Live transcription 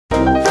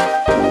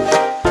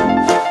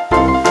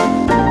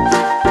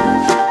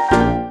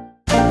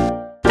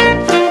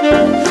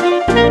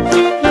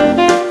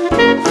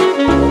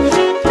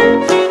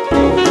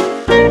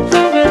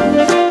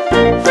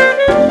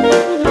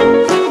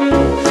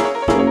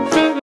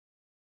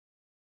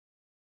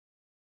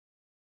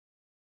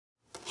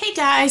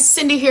guys,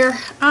 Cindy here.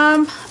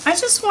 I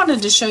just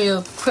wanted to show you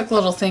a quick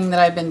little thing that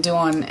I've been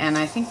doing, and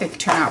I think they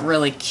turn out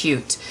really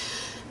cute.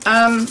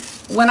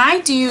 When I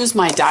do use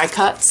my die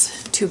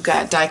cuts to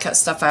die cut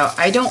stuff out,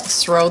 I don't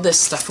throw this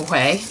stuff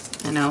away.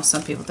 I know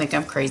some people think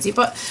I'm crazy,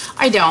 but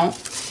I don't.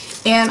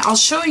 And I'll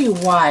show you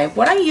why.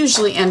 What I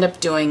usually end up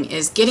doing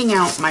is getting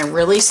out my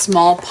really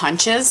small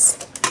punches,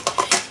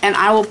 and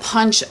I will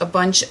punch a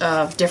bunch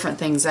of different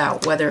things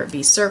out, whether it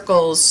be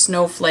circles,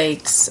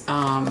 snowflakes,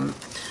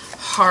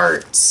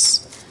 hearts,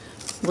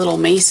 little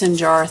mason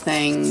jar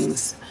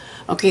things.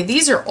 Okay,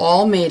 these are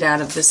all made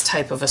out of this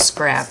type of a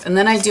scrap. And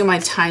then I do my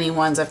tiny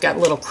ones. I've got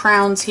little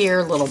crowns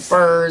here, little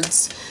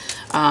birds,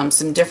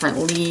 some different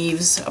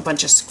leaves, a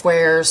bunch of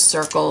squares,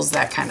 circles,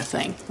 that kind of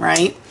thing,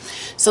 right?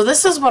 So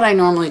this is what I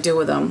normally do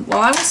with them.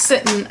 Well, I was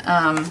sitting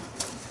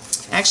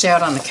actually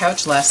out on the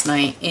couch last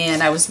night,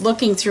 and I was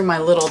looking through my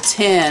little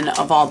tin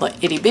of all the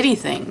itty-bitty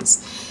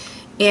things.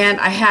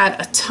 And I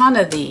had a ton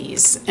of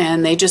these,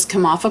 and they just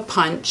come off a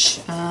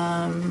punch.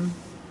 Right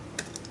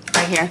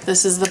here,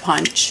 this is the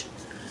punch.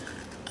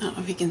 I don't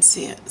know if you can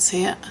see it.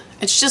 See it?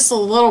 It's just a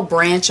little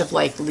branch of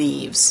like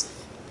leaves.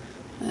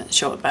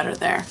 Show it better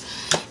there.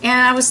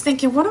 And I was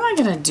thinking, what am I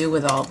going to do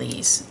with all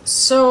these?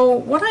 So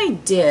what I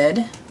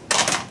did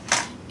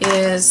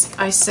is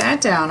I sat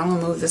down. I'm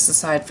going to move this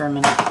aside for a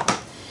minute.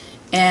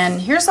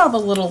 And here's all the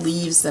little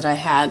leaves that I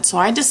had. So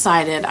I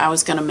decided I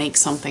was going to make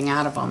something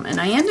out of them. And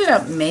I ended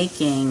up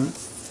making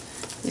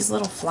these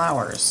little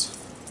flowers.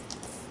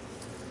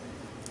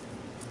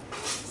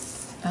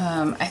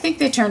 I think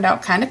they turned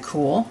out kind of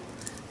cool.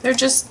 They're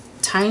just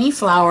tiny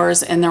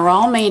flowers, and they're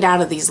all made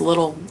out of these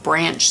little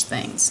branch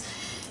things.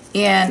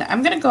 And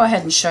I'm going to go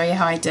ahead and show you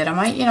how I did them.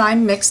 I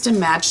mixed and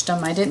matched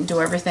them. I didn't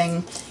do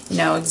everything,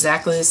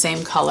 exactly the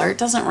same color. It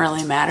doesn't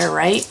really matter,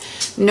 right?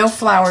 No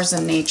flowers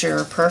in nature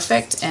are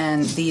perfect,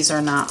 and these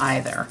are not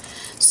either.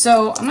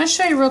 So I'm going to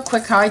show you real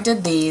quick how I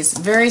did these.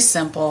 Very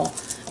simple.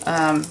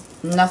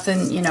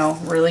 Nothing,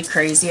 really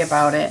crazy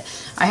about it.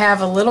 I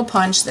have a little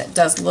punch that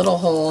does little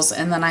holes,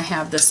 and then I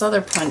have this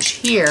other punch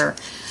here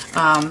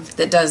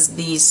that does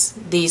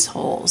these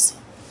holes,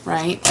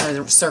 right?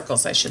 Or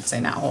circles, I should say,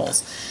 not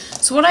holes.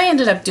 So what I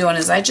ended up doing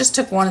is I just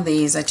took one of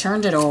these, I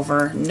turned it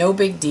over, no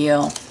big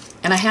deal,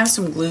 and I have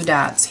some glue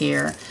dots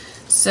here.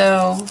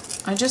 So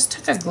I just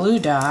took a glue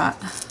dot,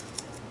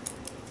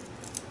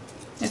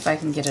 if I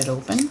can get it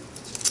open.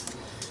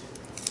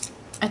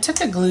 I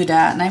took a glue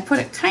dot and I put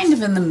it kind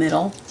of in the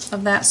middle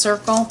of that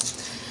circle.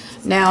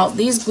 Now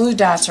these glue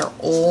dots are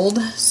old,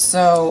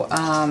 so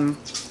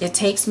it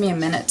takes me a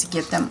minute to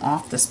get them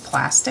off this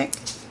plastic.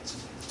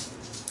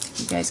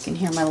 You guys can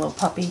hear my little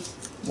puppy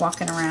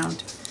walking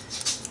around.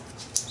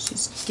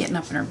 She's getting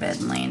up in her bed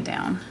and laying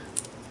down.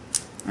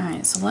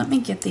 Alright, so let me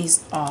get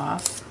these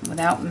off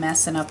without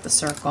messing up the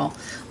circle.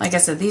 Like I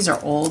said, these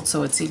are old,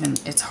 so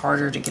it's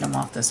harder to get them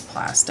off this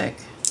plastic.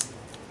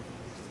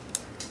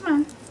 Come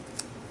on.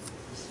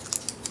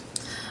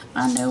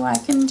 I know I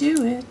can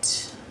do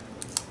it.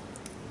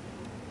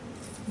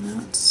 No,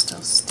 it's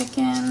still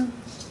sticking.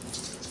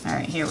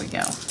 Alright, here we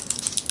go.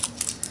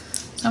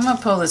 So I'm going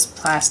to pull this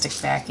plastic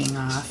backing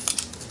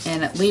off,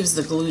 and it leaves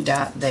the glue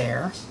dot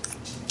there.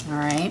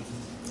 Alright.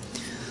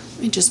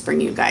 Let me just bring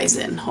you guys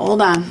in.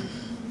 Hold on.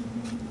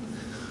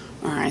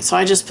 Alright, so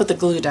I just put the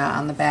glue dot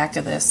on the back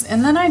of this,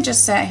 and then I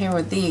just sat here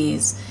with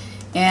these,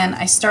 and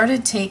I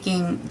started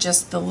taking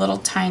just the little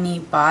tiny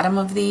bottom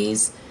of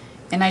these,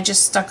 and I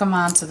just stuck them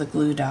onto the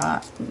glue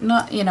dot.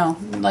 Not,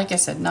 like I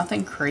said,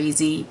 nothing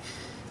crazy,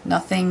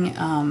 nothing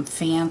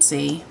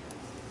fancy.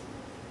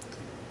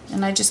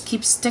 And I just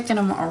keep sticking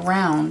them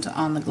around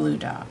on the glue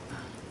dot.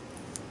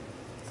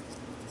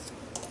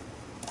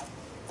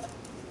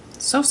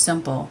 So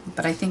simple,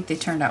 but I think they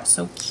turned out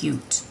so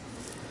cute.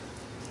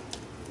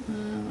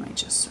 Let me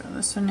just throw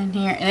this one in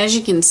here. And as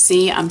you can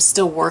see, I'm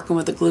still working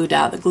with the glue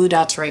dot. The glue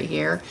dot's right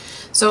here.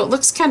 So it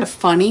looks kind of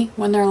funny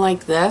when they're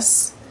like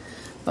this.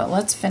 But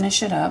let's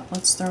finish it up.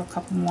 Let's throw a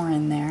couple more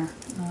in there.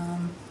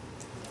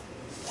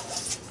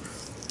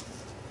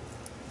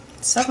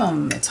 Some of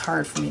them it's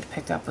hard for me to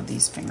pick up with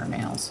these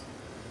fingernails.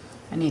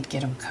 I need to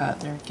get them cut.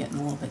 They're getting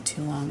a little bit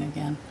too long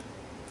again.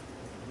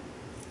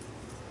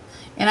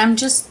 And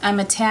I'm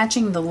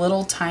attaching the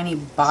little tiny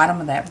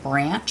bottom of that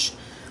branch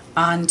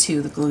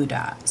onto the glue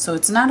dot. So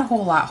it's not a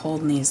whole lot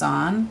holding these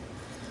on,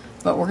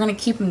 but we're going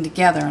to keep them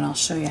together, and I'll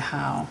show you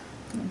how.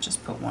 Let me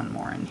just put one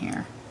more in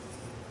here.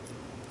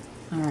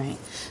 Alright,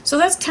 so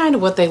that's kind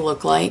of what they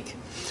look like.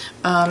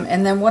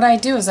 And then what I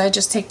do is I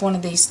just take one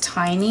of these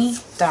tiny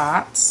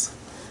dots,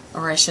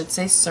 or I should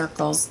say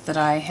circles, that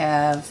I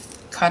have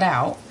cut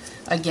out,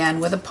 again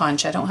with a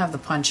punch. I don't have the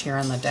punch here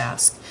on the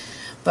desk.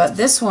 But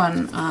this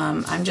one,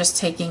 I'm just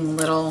taking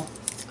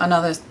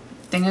another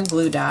thing of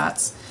glue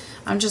dots.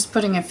 I'm just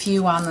putting a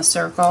few on the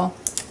circle,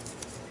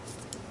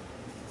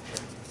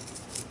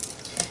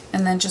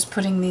 and then just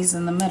putting these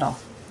in the middle.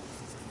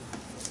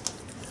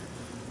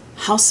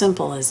 How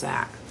simple is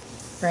that,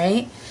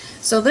 right?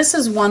 So this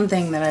is one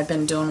thing that I've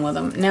been doing with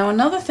them. Now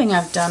another thing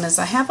I've done is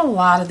I have a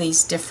lot of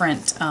these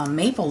different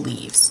maple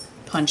leaves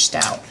punched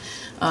out.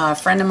 A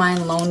friend of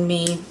mine loaned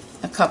me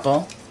a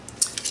couple.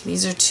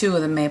 These are 2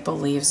 of the maple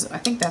leaves. I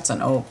think that's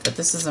an oak, but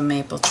this is a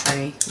maple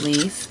tree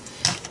leaf.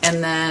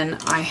 And then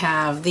I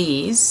have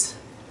these,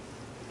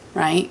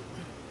 right?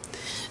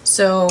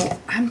 So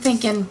I'm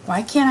thinking,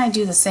 why can't I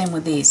do the same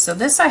with these? So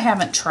this I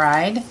haven't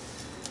tried.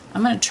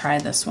 I'm going to try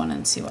this one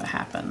and see what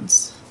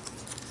happens.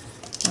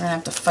 We're going to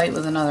have to fight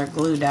with another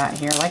glue dot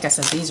here. Like I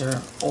said, these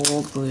are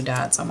old glue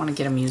dots. I want to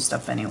get them used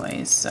up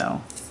anyways,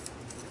 so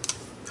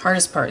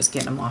hardest part is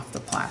getting them off the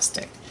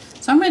plastic.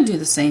 So I'm going to do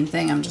the same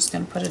thing. I'm just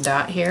going to put a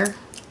dot here,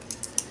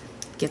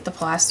 get the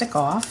plastic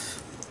off,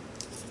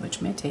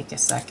 which may take a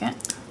second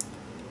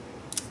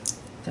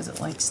because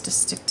it likes to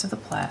stick to the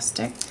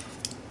plastic.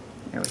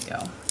 There we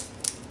go.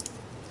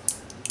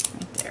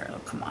 Right there, it'll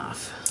come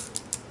off.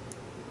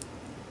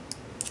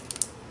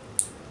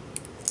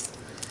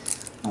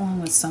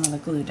 Along with some of the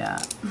glue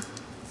dot.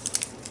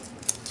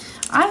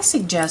 I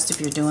suggest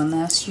if you're doing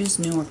this, use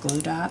newer glue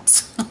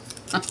dots.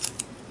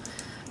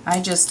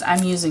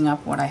 I'm using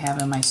up what I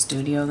have in my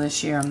studio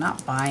this year. I'm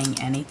not buying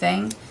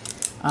anything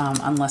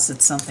unless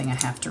it's something I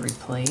have to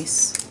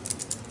replace.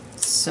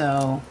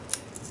 So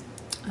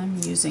I'm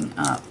using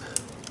up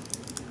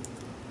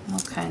all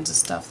kinds of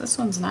stuff. This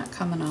one's not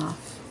coming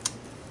off.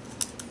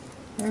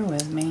 Bear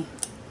with me.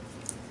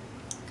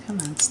 Come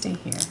on, stay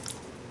here.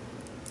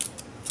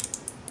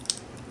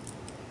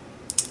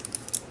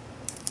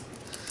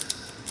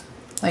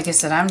 Like I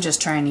said, I'm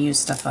just trying to use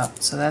stuff up,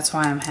 so that's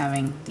why I'm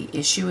having the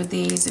issue with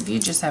these. If you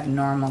just have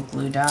normal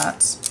glue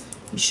dots,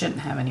 you shouldn't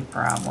have any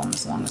problem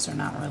as long as they're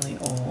not really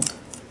old.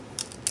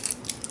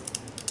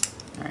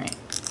 Alright,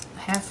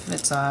 half of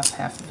it's off,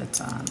 half of it's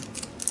on.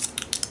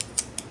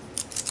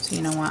 So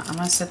you know what, I'm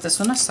going to set this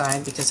one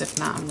aside because if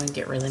not, I'm going to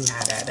get really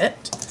mad at it.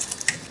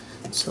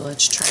 So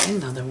let's try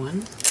another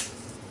one.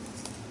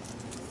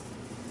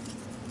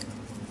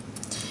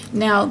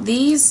 Now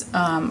these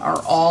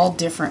are all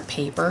different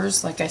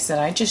papers. Like I said,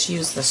 I just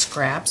use the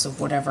scraps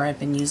of whatever I've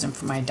been using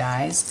for my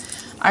dies.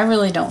 I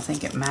really don't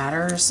think it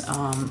matters.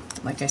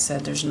 Like I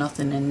said, there's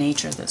nothing in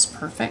nature that's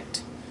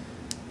perfect.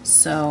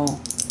 So,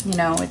 you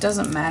know, it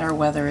doesn't matter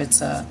whether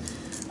it's a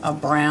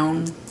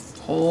brown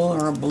hole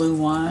or a blue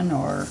one,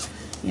 or,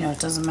 you know, it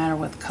doesn't matter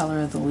what the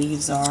color of the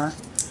leaves are.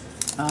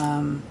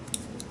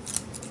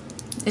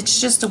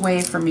 It's just a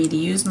way for me to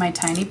use my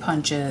tiny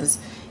punches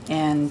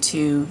and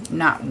to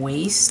not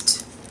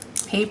waste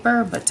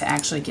paper, but to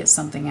actually get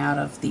something out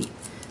of the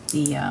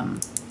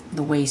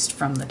waste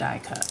from the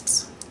die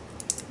cuts.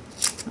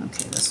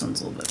 Okay, this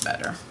one's a little bit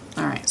better.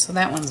 Alright, so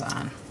that one's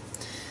on.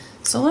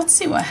 So let's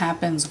see what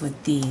happens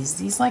with these.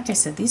 These, like I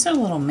said, these are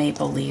little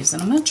maple leaves,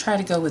 and I'm going to try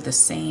to go with the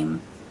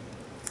same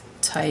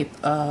type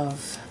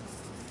of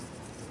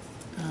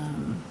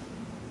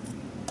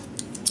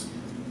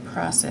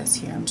process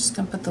here. I'm just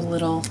going to put the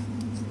little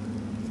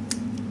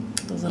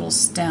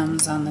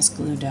stems on this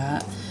glue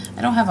dot.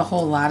 I don't have a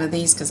whole lot of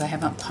these because I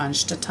haven't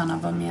punched a ton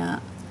of them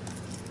yet.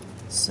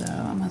 So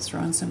I'm going to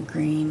throw in some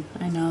green.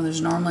 I know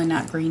there's normally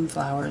not green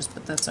flowers,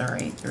 but that's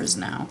alright. There is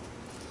now.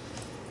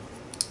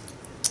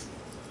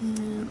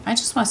 And I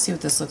just want to see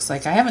what this looks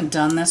like. I haven't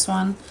done this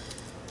one,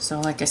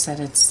 so like I said,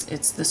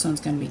 it's this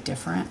one's going to be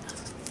different.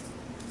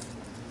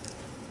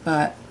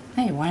 But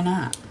hey, why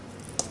not?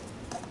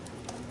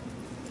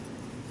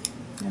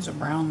 There's a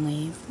brown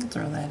leaf. We'll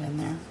throw that in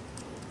there.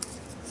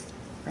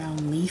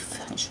 Brown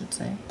leaf, I should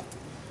say.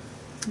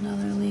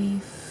 Another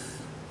leaf.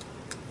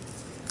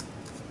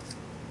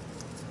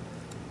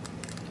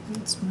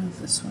 Let's move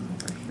this one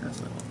over here a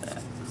little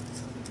bit.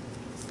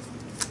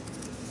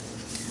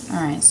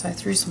 Alright, so I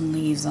threw some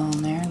leaves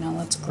on there. Now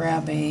let's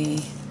grab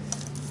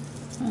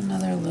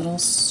another little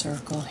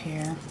circle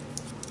here.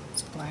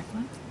 It's a black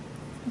one.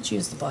 Let's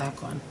use the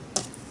black one.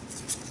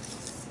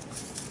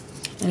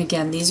 And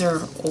again, these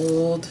are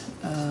old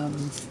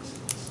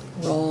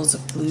rolls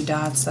of glue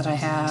dots that I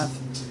have.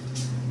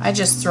 I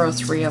just throw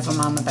 3 of them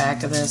on the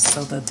back of this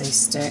so that they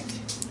stick.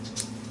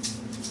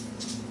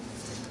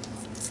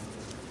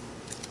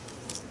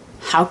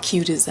 How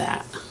cute is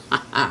that?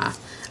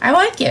 I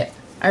like it.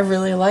 I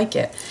really like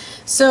it.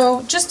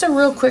 So just a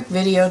real quick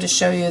video to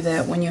show you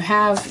that when you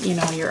have, you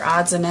know, your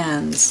odds and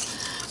ends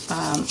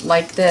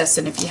like this,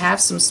 and if you have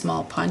some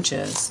small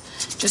punches,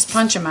 just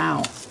punch them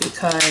out,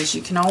 because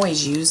you can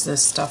always use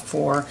this stuff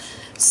for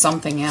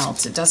something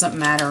else. It doesn't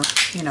matter,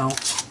 you know,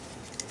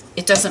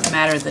 it doesn't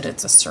matter that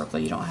it's a circle.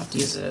 You don't have to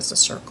use it as a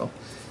circle.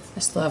 I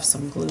still have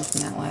some glue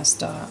from that last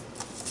dot.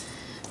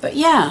 But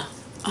yeah,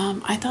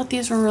 I thought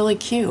these were really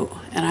cute,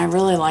 and I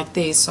really like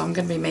these, so I'm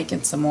going to be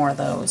making some more of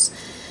those.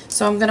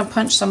 So I'm going to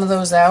punch some of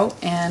those out,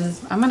 and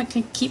I'm going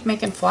to keep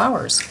making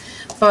flowers.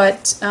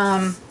 But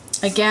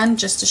again,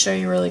 just to show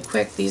you really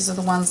quick, these are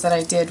the ones that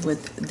I did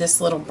with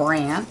this little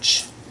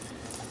branch.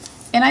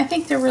 And I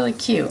think they're really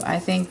cute. I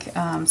think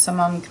some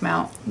of them come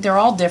out, they're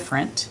all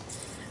different,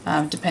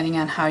 depending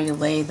on how you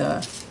lay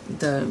the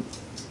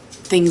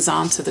things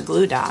onto the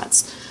glue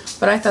dots.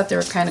 But I thought they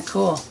were kind of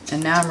cool,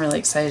 and now I'm really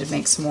excited to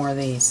make some more of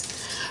these.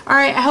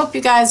 Alright, I hope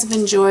you guys have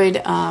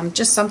enjoyed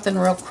just something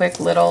real quick,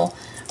 little.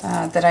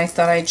 that I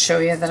thought I'd show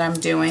you that I'm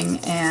doing.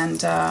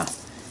 And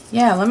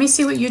yeah, let me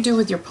see what you do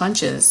with your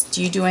punches.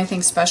 Do you do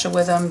anything special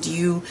with them? Do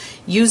you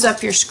use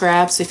up your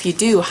scraps? If you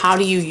do, how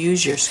do you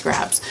use your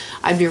scraps?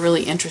 I'd be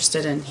really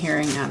interested in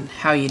hearing on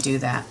how you do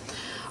that.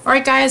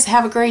 Alright guys,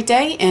 have a great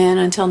day, and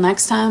until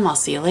next time, I'll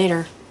see you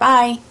later.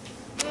 Bye!